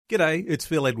G'day, it's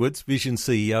Phil Edwards, Vision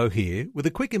CEO here, with a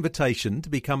quick invitation to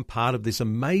become part of this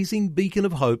amazing beacon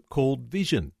of hope called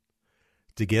Vision.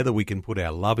 Together we can put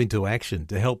our love into action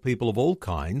to help people of all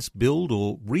kinds build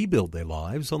or rebuild their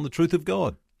lives on the truth of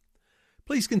God.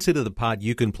 Please consider the part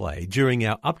you can play during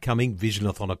our upcoming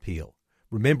Visionathon appeal,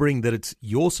 remembering that it's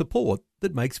your support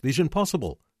that makes Vision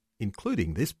possible,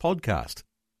 including this podcast.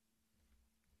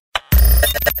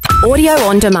 Audio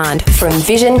on demand from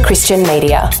Vision Christian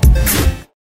Media.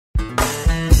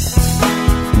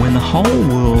 When the whole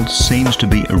world seems to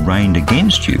be arraigned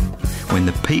against you, when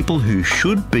the people who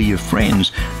should be your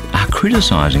friends are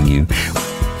criticising you,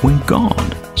 when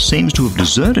God seems to have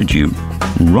deserted you,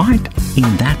 right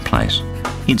in that place,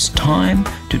 it's time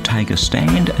to take a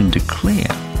stand and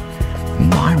declare,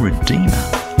 "My Redeemer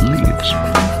lives."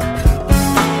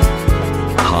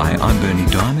 Hi, I'm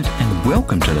Bernie Diamond and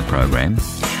welcome to the program.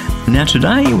 Now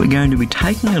today we're going to be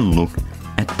taking a look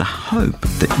at the hope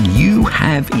that you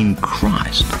have in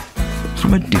Christ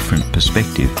from a different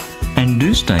perspective. And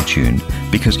do stay tuned,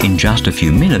 because in just a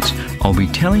few minutes I'll be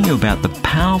telling you about the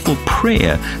powerful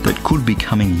prayer that could be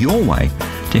coming your way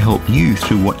to help you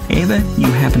through whatever you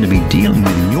happen to be dealing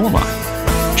with in your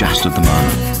life just at the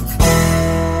moment.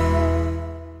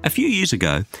 A few years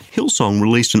ago, Hillsong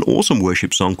released an awesome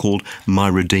worship song called My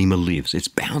Redeemer Lives. It's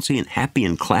bouncy and happy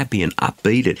and clappy and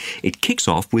upbeat. It kicks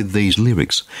off with these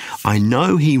lyrics. "I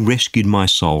know he rescued my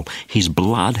soul. His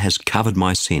blood has covered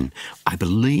my sin. I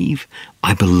believe,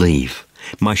 I believe.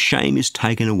 My shame is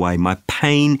taken away. My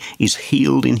pain is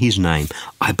healed in his name.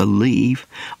 I believe,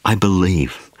 I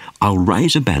believe. I'll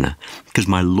raise a banner because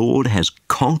my Lord has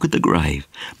conquered the grave.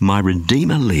 My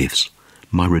Redeemer lives.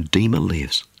 My Redeemer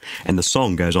lives." And the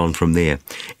song goes on from there.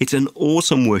 It's an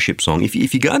awesome worship song. If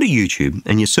you go to YouTube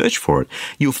and you search for it,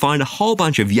 you'll find a whole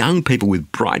bunch of young people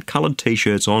with bright coloured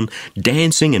T-shirts on,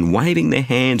 dancing and waving their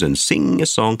hands and singing a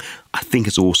song. I think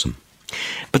it's awesome.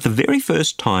 But the very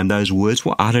first time those words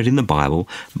were uttered in the Bible,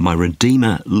 "My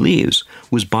Redeemer lives,"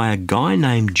 was by a guy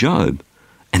named Job.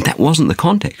 And that wasn't the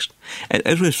context.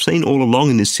 As we've seen all along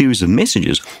in this series of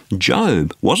messages,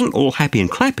 Job wasn't all happy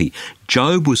and clappy.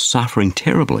 Job was suffering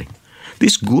terribly.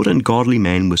 This good and godly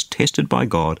man was tested by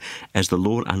God as the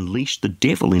Lord unleashed the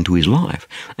devil into his life.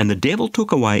 And the devil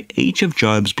took away each of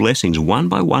Job's blessings one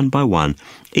by one,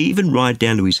 even right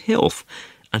down to his health,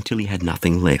 until he had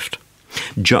nothing left.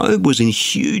 Job was in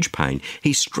huge pain.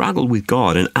 He struggled with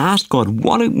God and asked God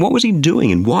what was he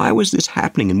doing and why was this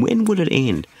happening and when would it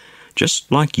end?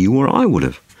 Just like you or I would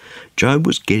have. Job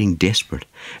was getting desperate.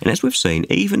 And as we've seen,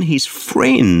 even his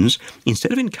friends,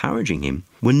 instead of encouraging him,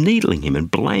 were needling him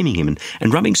and blaming him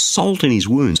and rubbing salt in his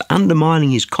wounds,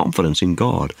 undermining his confidence in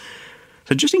God.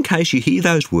 So just in case you hear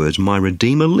those words, "My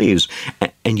Redeemer lives,"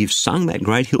 and you've sung that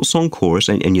great Hillsong chorus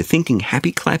and you're thinking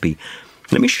happy clappy,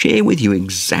 let me share with you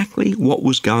exactly what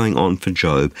was going on for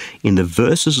Job in the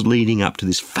verses leading up to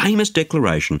this famous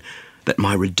declaration that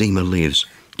my Redeemer lives.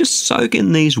 Just soak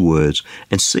in these words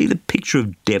and see the picture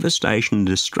of devastation and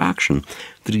destruction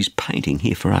that he's painting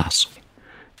here for us.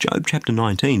 Job chapter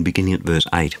 19, beginning at verse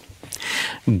 8.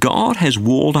 "God has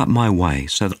walled up my way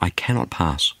so that I cannot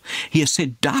pass. He has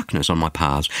set darkness on my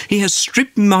paths. He has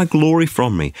stripped my glory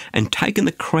from me and taken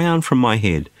the crown from my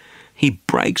head. He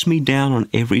breaks me down on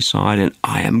every side and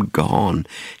I am gone.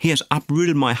 He has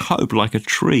uprooted my hope like a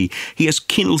tree. He has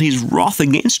kindled his wrath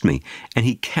against me and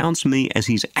he counts me as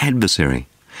his adversary.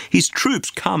 His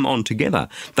troops come on together.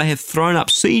 They have thrown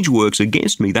up siege works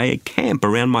against me. They encamp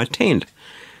around my tent.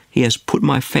 He has put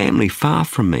my family far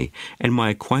from me, and my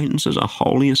acquaintances are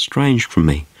wholly estranged from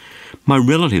me. My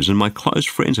relatives and my close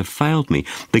friends have failed me.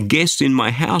 The guests in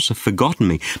my house have forgotten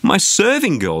me. My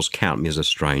serving girls count me as a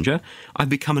stranger. I've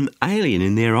become an alien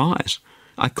in their eyes.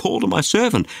 I call to my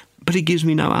servant, but he gives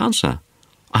me no answer.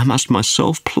 I must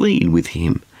myself plead with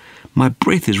him. My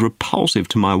breath is repulsive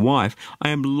to my wife. I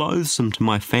am loathsome to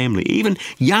my family. Even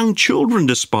young children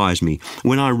despise me.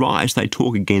 When I rise, they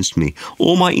talk against me.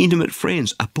 All my intimate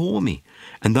friends abhor me,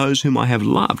 and those whom I have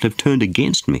loved have turned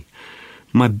against me.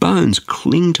 My bones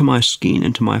cling to my skin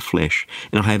and to my flesh,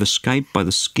 and I have escaped by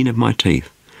the skin of my teeth.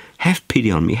 Have pity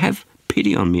on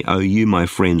me, O you, my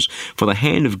friends, for the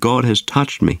hand of God has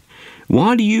touched me.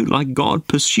 Why do you, like God,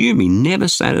 pursue me, never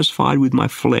satisfied with my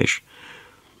flesh?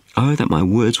 Oh, that my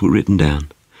words were written down.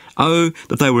 Oh,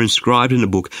 that they were inscribed in a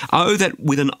book. Oh, that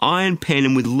with an iron pen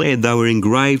and with lead they were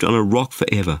engraved on a rock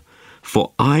forever.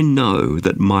 For I know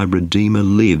that my Redeemer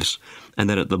lives, and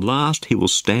that at the last he will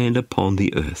stand upon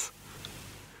the earth.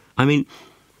 I mean,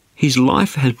 his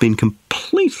life has been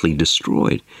completely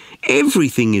destroyed.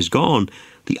 Everything is gone.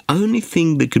 The only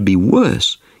thing that could be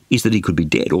worse is that he could be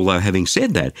dead, although having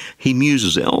said that, he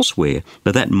muses elsewhere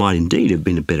that might indeed have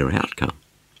been a better outcome.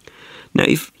 Now,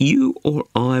 if you or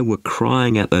I were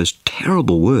crying out those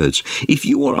terrible words, if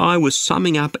you or I were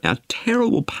summing up our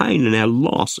terrible pain and our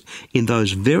loss in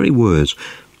those very words,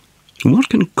 what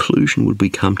conclusion would we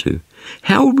come to?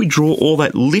 How would we draw all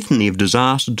that litany of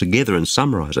disaster together and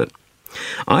summarise it?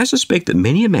 I suspect that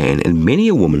many a man and many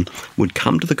a woman would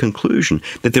come to the conclusion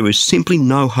that there is simply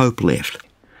no hope left.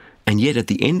 And yet at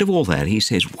the end of all that, he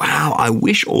says, wow, I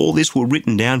wish all this were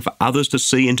written down for others to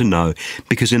see and to know,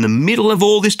 because in the middle of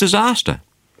all this disaster,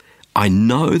 I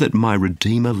know that my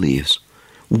Redeemer lives.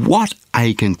 What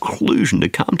a conclusion to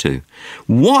come to.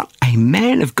 What a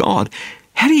man of God.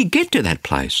 How do you get to that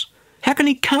place? How can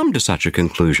he come to such a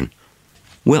conclusion?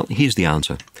 Well, here's the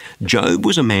answer. Job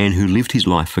was a man who lived his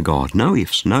life for God. No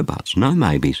ifs, no buts, no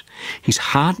maybes. His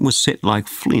heart was set like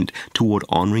flint toward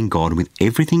honouring God with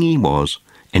everything he was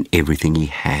and everything he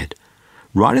had.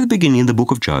 Right at the beginning of the book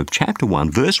of Job, chapter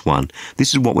 1, verse 1,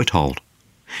 this is what we're told.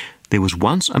 There was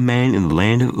once a man in the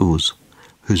land of Uz,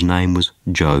 whose name was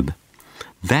Job.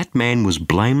 That man was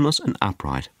blameless and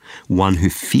upright, one who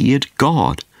feared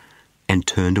God and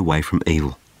turned away from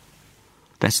evil.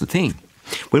 That's the thing.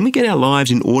 When we get our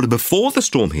lives in order before the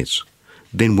storm hits,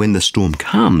 then when the storm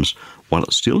comes, while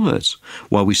it still hurts,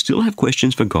 while we still have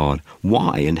questions for God,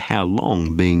 why and how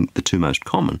long being the two most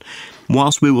common,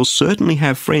 whilst we will certainly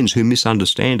have friends who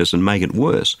misunderstand us and make it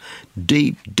worse,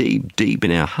 deep, deep, deep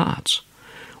in our hearts,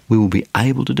 we will be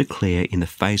able to declare in the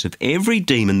face of every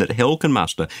demon that hell can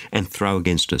muster and throw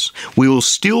against us. We will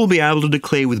still be able to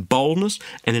declare with boldness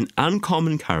and an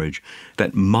uncommon courage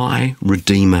that my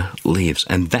Redeemer lives.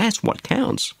 And that's what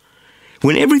counts.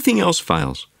 When everything else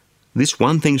fails, this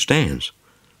one thing stands.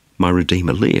 My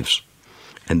Redeemer lives.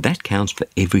 And that counts for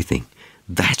everything.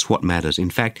 That's what matters. In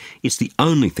fact, it's the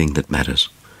only thing that matters.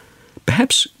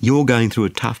 Perhaps you're going through a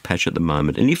tough patch at the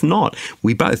moment, and if not,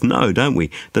 we both know, don't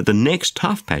we, that the next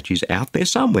tough patch is out there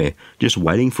somewhere, just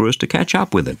waiting for us to catch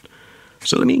up with it.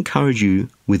 So let me encourage you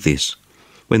with this.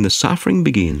 When the suffering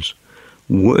begins,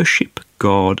 worship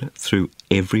God through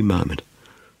every moment.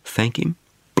 Thank Him,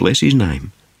 bless His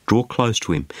name, draw close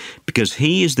to Him, because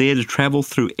He is there to travel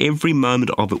through every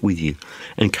moment of it with you.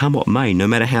 And come what may, no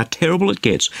matter how terrible it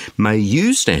gets, may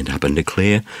you stand up and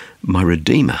declare, my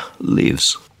Redeemer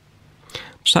lives.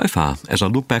 So far, as I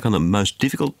look back on the most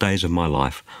difficult days of my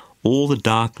life, all the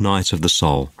dark nights of the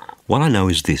soul, what I know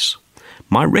is this.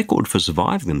 My record for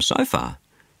surviving them so far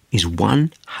is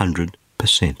 100%.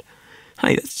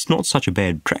 Hey, that's not such a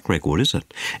bad track record, is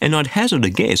it? And I'd hazard a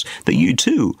guess that you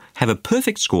too have a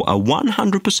perfect score, a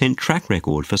 100% track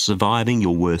record for surviving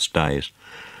your worst days.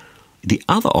 The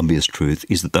other obvious truth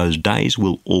is that those days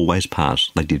will always pass.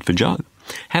 They did for Job.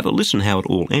 Have a listen how it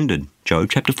all ended. Job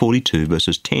chapter 42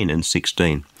 verses 10 and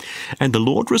 16. And the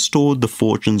Lord restored the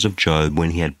fortunes of Job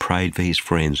when he had prayed for his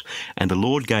friends, and the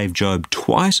Lord gave Job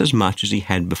twice as much as he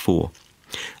had before.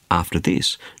 After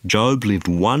this, Job lived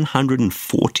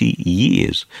 140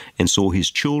 years and saw his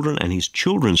children and his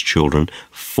children's children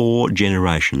 4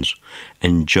 generations.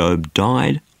 And Job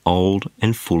died old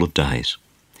and full of days.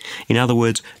 In other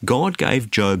words, God gave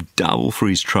Job double for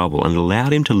his trouble and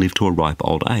allowed him to live to a ripe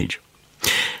old age.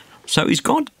 So is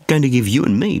God going to give you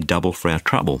and me double for our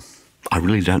trouble? I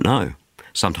really don't know.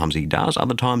 Sometimes He does,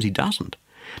 other times He doesn't.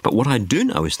 But what I do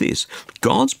know is this: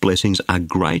 God's blessings are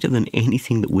greater than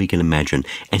anything that we can imagine,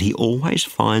 and He always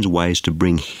finds ways to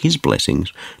bring His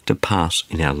blessings to pass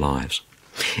in our lives.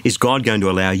 Is God going to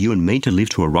allow you and me to live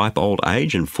to a ripe old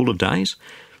age and full of days?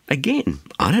 Again,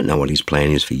 I don't know what His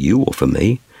plan is for you or for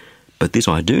me, but this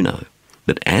I do know,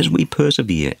 that as we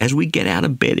persevere, as we get out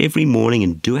of bed every morning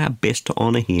and do our best to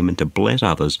honour Him and to bless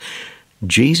others,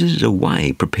 Jesus is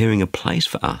away preparing a place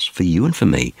for us, for you and for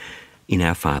me, in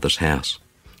our Father's house,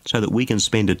 so that we can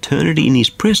spend eternity in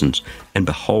His presence and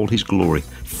behold His glory,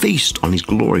 feast on His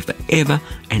glory forever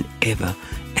and ever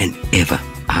and ever.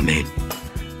 Amen.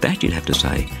 That, you'd have to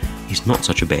say, is not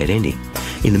such a bad ending.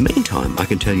 In the meantime, I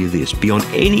can tell you this, beyond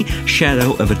any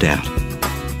shadow of a doubt,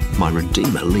 my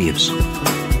Redeemer lives.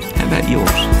 How about yours?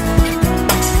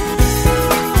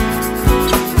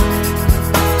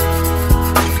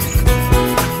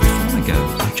 Before I go,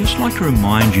 I'd just like to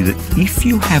remind you that if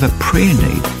you have a prayer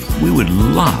need, we would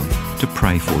love to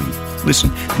pray for you.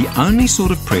 Listen, the only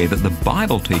sort of prayer that the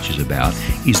Bible teaches about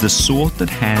is the sort that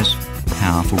has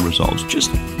powerful results.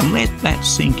 Just let that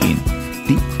sink in.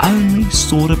 The only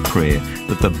sort of prayer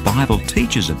that the Bible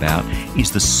teaches about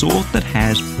is the sort that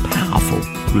has powerful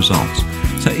results.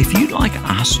 So if you'd like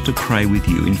us to pray with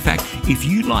you, in fact, if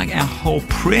you'd like our whole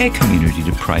prayer community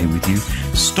to pray with you,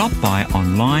 stop by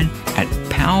online at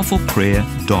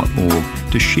powerfulprayer.org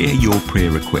to share your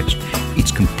prayer request.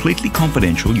 It's completely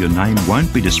confidential, your name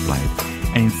won't be displayed.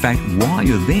 And in fact, while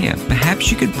you're there,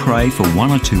 perhaps you could pray for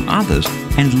one or two others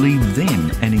and leave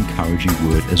them an encouraging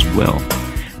word as well.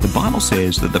 The Bible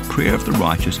says that the prayer of the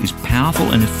righteous is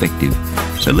powerful and effective.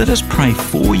 So let us pray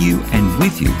for you and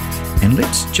with you, and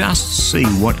let's just see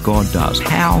what God does,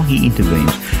 how He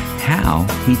intervenes, how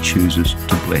He chooses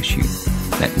to bless you.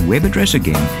 That web address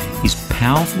again is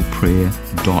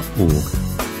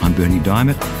powerfulprayer.org. I'm Bernie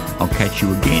Diamond. I'll catch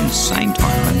you again same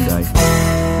time Monday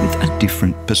with a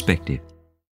different perspective.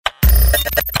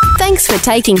 Thanks for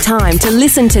taking time to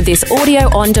listen to this audio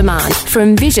on demand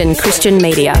from Vision Christian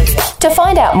Media. To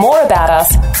find out more about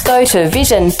us, go to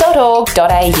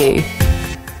vision.org.au.